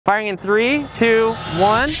Firing in 3, 2,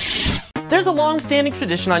 1. There's a long-standing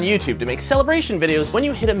tradition on YouTube to make celebration videos when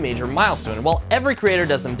you hit a major milestone, and while every creator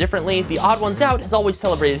does them differently, the Odd Ones Out has always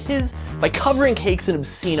celebrated his by covering cakes in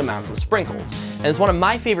obscene amounts of sprinkles. And as one of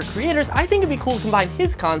my favorite creators, I think it'd be cool to combine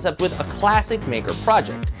his concept with a classic maker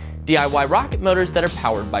project, DIY rocket motors that are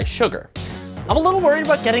powered by sugar. I'm a little worried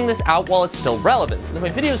about getting this out while it's still relevant, since my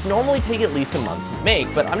videos normally take at least a month to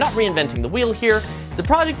make, but I'm not reinventing the wheel here. It's a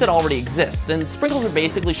project that already exists, and sprinkles are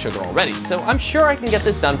basically sugar already, so I'm sure I can get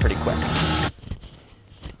this done pretty quick.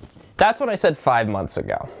 That's what I said 5 months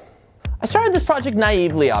ago. I started this project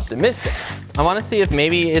naively optimistic. I want to see if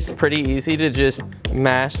maybe it's pretty easy to just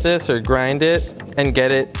mash this or grind it and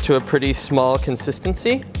get it to a pretty small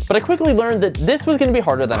consistency. But I quickly learned that this was going to be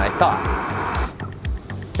harder than I thought.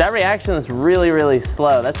 That reaction is really, really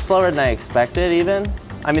slow. That's slower than I expected even.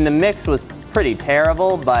 I mean, the mix was pretty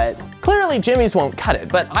terrible, but clearly Jimmy's won't cut it,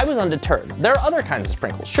 but I was undeterred. There are other kinds of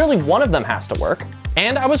sprinkles. Surely one of them has to work.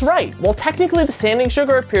 And I was right. While technically the sanding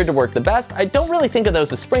sugar appeared to work the best, I don't really think of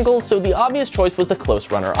those as sprinkles, so the obvious choice was the close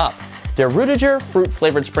runner-up. Der Rudiger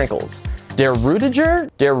fruit-flavored sprinkles. Der Rudiger?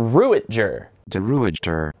 Der Ruitger. Der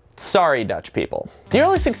Ruitger. Sorry, Dutch people. The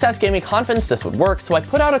early success gave me confidence this would work, so I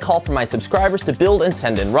put out a call for my subscribers to build and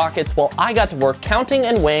send in rockets while I got to work counting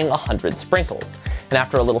and weighing 100 sprinkles. And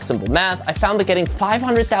after a little simple math, I found that getting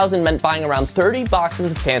 500,000 meant buying around 30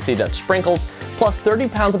 boxes of fancy Dutch sprinkles, plus 30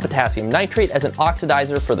 pounds of potassium nitrate as an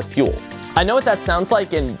oxidizer for the fuel. I know what that sounds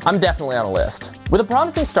like, and I'm definitely on a list. With a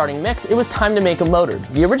promising starting mix, it was time to make a motor.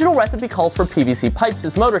 The original recipe calls for PVC pipes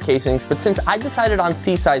as motor casings, but since I decided on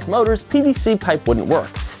C-size motors, PVC pipe wouldn't work.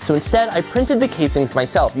 So instead, I printed the casings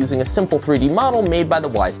myself using a simple 3D model made by the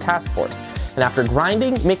Weisz task force. And after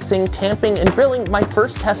grinding, mixing, tamping, and drilling, my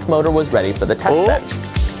first test motor was ready for the test bench.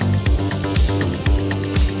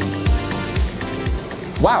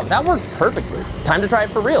 Wow, that worked perfectly. Time to try it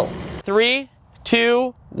for real. 3,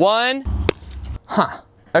 2, 1. Huh.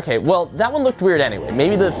 Okay, well, that one looked weird anyway.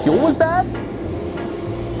 Maybe the fuel was bad?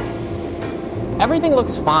 Everything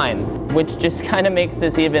looks fine, which just kind of makes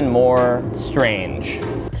this even more strange.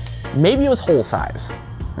 Maybe it was whole size.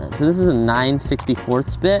 All right, so this is a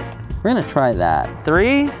 9/64 bit. We're gonna try that.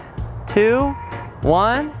 3, 2,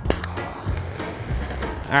 1.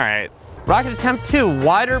 All right. Rocket attempt 2,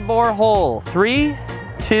 wider bore hole. 3,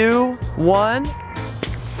 2, 1.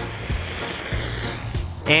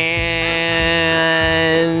 And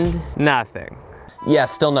nothing. Yeah,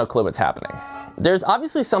 still no clue what's happening. There's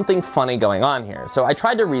obviously something funny going on here, so I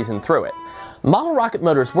tried to reason through it. Model rocket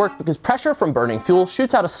motors work because pressure from burning fuel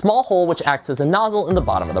shoots out a small hole which acts as a nozzle in the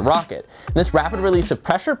bottom of the rocket. And this rapid release of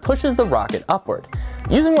pressure pushes the rocket upward.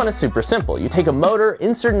 Using one is super simple. You take a motor,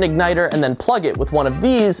 insert an igniter, and then plug it with one of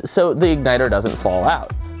these so the igniter doesn't fall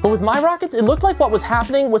out. But with my rockets, it looked like what was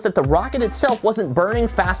happening was that the rocket itself wasn't burning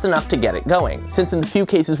fast enough to get it going, since in the few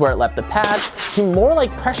cases where it left the pad, it seemed more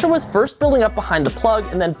like pressure was first building up behind the plug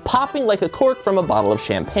and then popping like a cork from a bottle of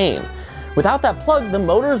champagne. Without that plug, the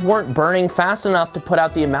motors weren't burning fast enough to put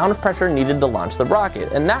out the amount of pressure needed to launch the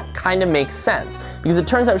rocket, and that kind of makes sense, because it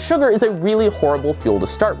turns out sugar is a really horrible fuel to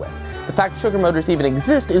start with. The fact sugar motors even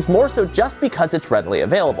exist is more so just because it's readily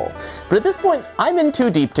available. But at this point, I'm in too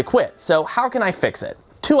deep to quit, so how can I fix it?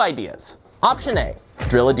 2 ideas. Option A,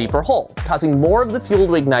 drill a deeper hole, causing more of the fuel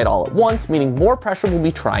to ignite all at once, meaning more pressure will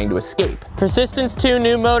be trying to escape. Persistence 2,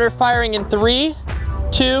 new motor firing in 3,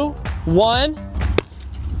 2, 1.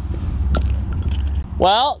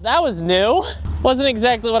 Well, that was new. Wasn't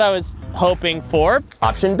exactly what I was hoping for.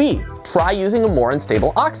 Option B, try using a more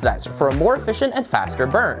unstable oxidizer for a more efficient and faster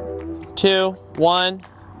burn. 2, 1.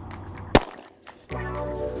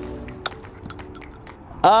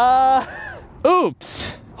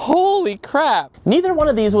 Oops. Holy crap. Neither one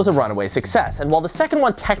of these was a runaway success, and while the second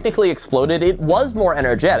one technically exploded, it was more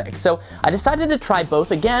energetic, so I decided to try both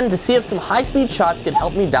again to see if some high-speed shots could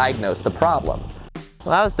help me diagnose the problem.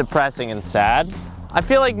 Well, that was depressing and sad. I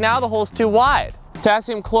feel like now the hole's too wide.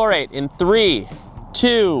 Potassium chlorate in 3,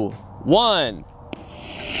 2, 1.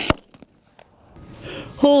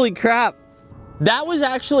 Holy crap. That was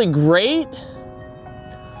actually great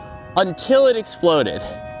until it exploded.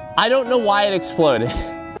 I don't know why it exploded.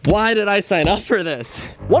 Why did I sign up for this?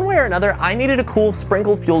 One way or another, I needed a cool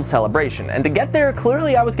sprinkle-fueled celebration, and to get there,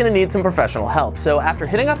 clearly I was gonna need some professional help, so after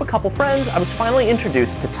hitting up a couple friends, I was finally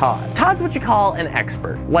introduced to Todd. Todd's what you call an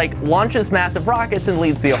expert, like launches massive rockets and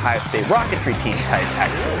leads the Ohio State rocketry team type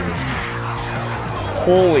expert.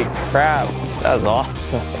 Holy crap, that was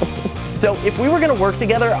awesome. So if we were gonna work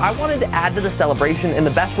together, I wanted to add to the celebration in the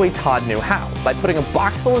best way Todd knew how, by putting a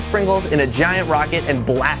box full of sprinkles in a giant rocket and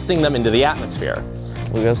blasting them into the atmosphere.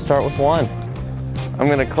 We're gonna start with 1. I'm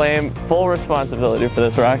gonna claim full responsibility for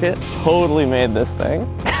this rocket. Totally made this thing.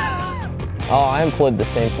 Oh, I employed the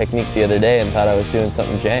same technique the other day and thought I was doing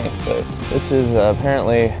something jank, but this is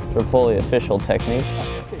apparently Rapoli official technique. Here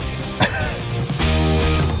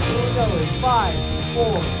we go, in 5,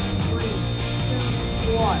 4, 3,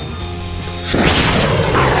 2, 1.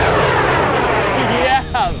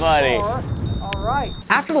 Yeah, buddy. All right.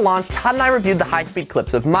 After the launch, Todd and I reviewed the high-speed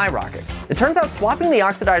clips of my rockets. It turns out swapping the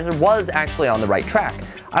oxidizer was actually on the right track.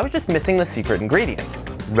 I was just missing the secret ingredient.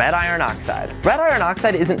 Red iron oxide. Red iron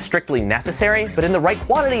oxide isn't strictly necessary, but in the right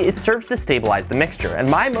quantity, it serves to stabilize the mixture, and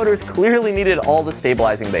my motors clearly needed all the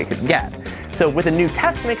stabilizing they could get. So with a new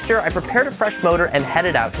test mixture, I prepared a fresh motor and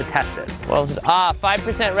headed out to test it. Well,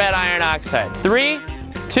 5% red iron oxide. 3,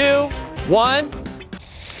 2, 1.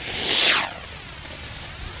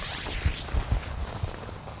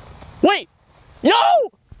 Wait! Yo!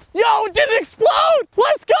 Yo, it didn't explode!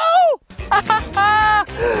 Let's go!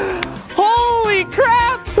 Holy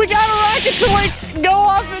crap! We got a rocket to like go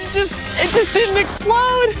off and it just didn't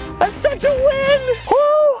explode! That's such a win!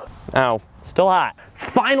 Woo! Ow, still hot.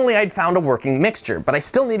 Finally, I'd found a working mixture, but I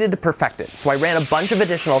still needed to perfect it, so I ran a bunch of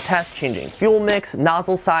additional tests changing fuel mix,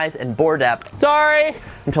 nozzle size, and bore depth. Sorry!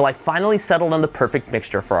 Until I finally settled on the perfect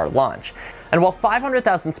mixture for our launch. And while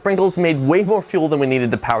 500,000 sprinkles made way more fuel than we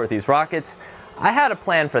needed to power these rockets, I had a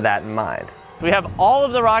plan for that in mind. We have all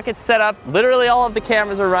of the rockets set up. Literally all of the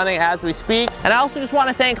cameras are running as we speak. And I also just want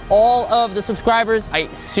to thank all of the subscribers.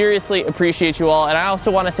 I seriously appreciate you all. And I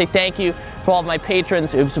also want to say thank you for all of my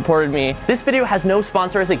patrons who've supported me. This video has no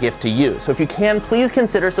sponsor as a gift to you, so if you can, please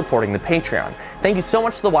consider supporting the Patreon. Thank you so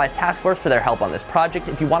much to the Weisz Task Force for their help on this project.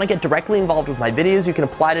 If you want to get directly involved with my videos, you can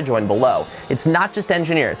apply to join below. It's not just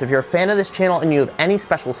engineers. If you're a fan of this channel and you have any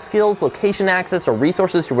special skills, location access, or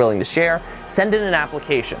resources you're willing to share, send in an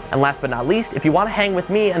application. And last but not least, if you want to hang with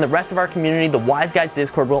me and the rest of our community, the Weisz Guys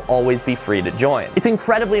Discord will always be free to join. It's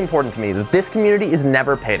incredibly important to me that this community is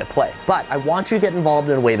never pay to play, but I want you to get involved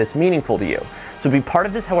in a way that's meaningful to you. So be part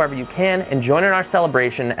of this however you can and join in our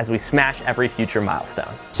celebration as we smash every future milestone.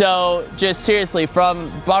 So just seriously, from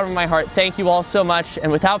the bottom of my heart, thank you all so much. And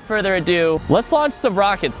without further ado, let's launch some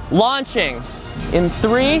rockets. Launching in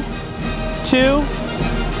 3, 2,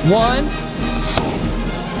 1.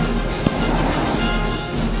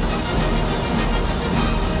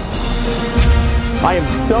 I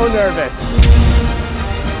am so nervous.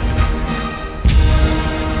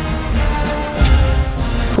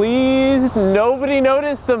 Please, nobody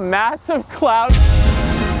notice the massive cloud.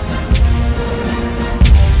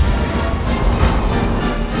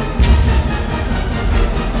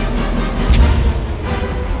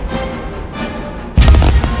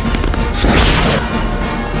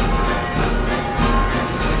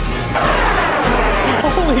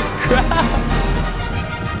 Holy crap!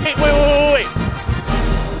 Wait.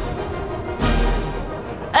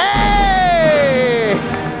 Hey!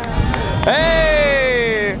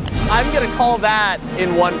 Hey! I'm gonna call that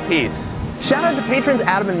in one piece. Shout out to patrons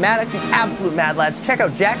Adam and MadX, you absolute mad lads. Check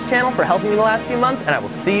out Jack's channel for helping me the last few months, and I will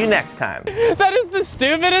see you next time. That is the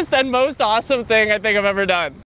stupidest and most awesome thing I think I've ever done.